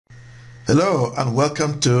Hello and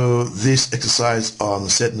welcome to this exercise on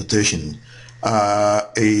set notation.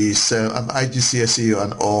 It's an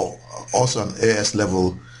iGCSE or also an AS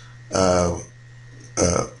level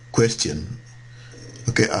question.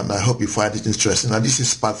 Okay, and I hope you find it interesting. And this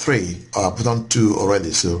is part 3. I've done 2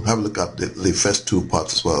 already, so have a look at the first 2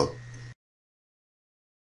 parts as well.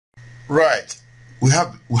 Right, we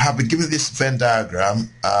have been given this Venn diagram,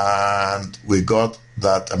 and we got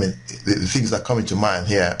that. I mean, the things that come into mind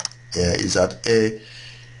here is that A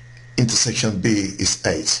intersection B is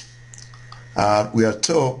 8, and we are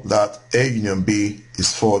told that A union B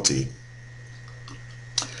is 40.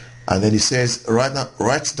 And then it says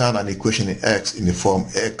write down an equation in X in the form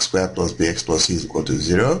x squared plus bx plus c is equal to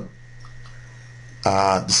 0.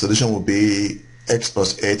 The solution will be x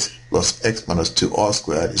plus 8 plus x minus 2 all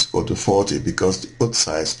squared is equal to 40, because both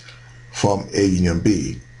sides form A union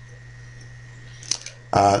B.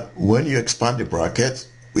 When you expand the bracket,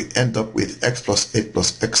 we end up with x plus 8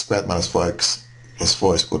 plus x squared minus 4x plus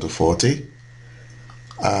 4 is equal to 40.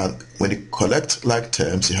 And when you collect like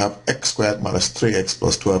terms, you have x squared minus 3x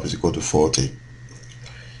plus 12 is equal to 40.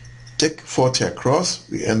 Take 40 across,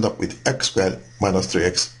 we end up with x squared minus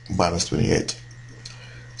 3x minus 28.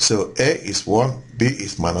 So A is 1, B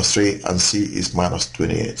is minus 3, and C is minus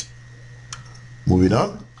 28. Moving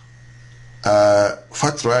on,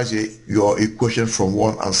 factorize your equation from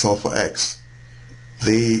 1 and solve for x.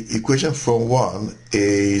 The equation from 1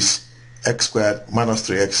 is x squared minus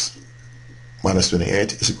 3x minus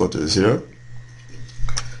 28 is equal to 0.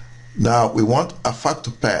 Now we want a factor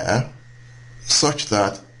pair such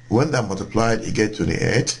that when they're multiplied you get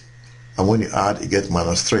 28, and when you add you get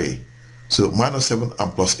minus 3. So minus 7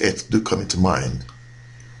 and plus 8 do come into mind.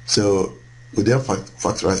 So we then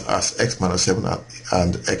factorize as x minus 7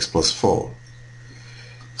 and x plus 4.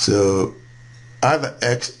 So either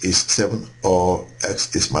x is 7 or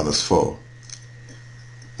x is minus 4.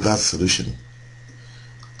 That's the solution.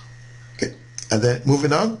 Okay, and then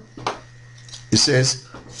moving on, it says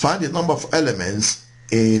find the number of elements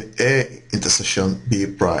in A intersection B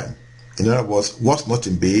prime. In other words, what's not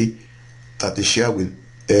in B that is shared with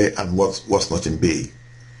A and what's not in B.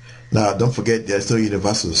 Now don't forget there's no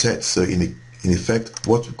universal set, so in effect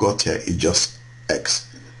what we got here is just x,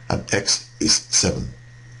 and x is 7.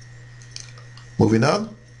 Moving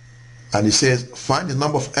on, and it says find the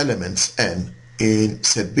number of elements n in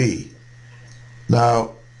set B.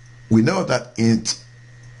 Now we know that in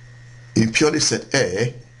purely set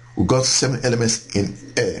A we got 7 elements in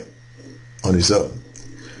A on its own,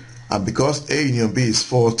 and because A union B is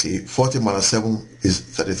 40 minus 7 is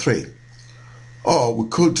 33. Or we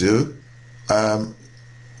could do n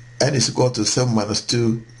is equal to 7 minus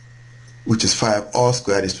 2, which is 5, all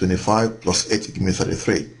squared is 25, plus 8 give me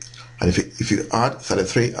 33. And if you add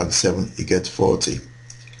 33 and 7, you get 40.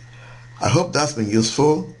 I hope that's been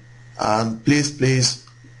useful, and please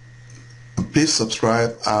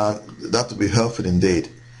subscribe, and that will be helpful indeed.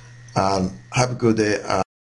 And have a good day.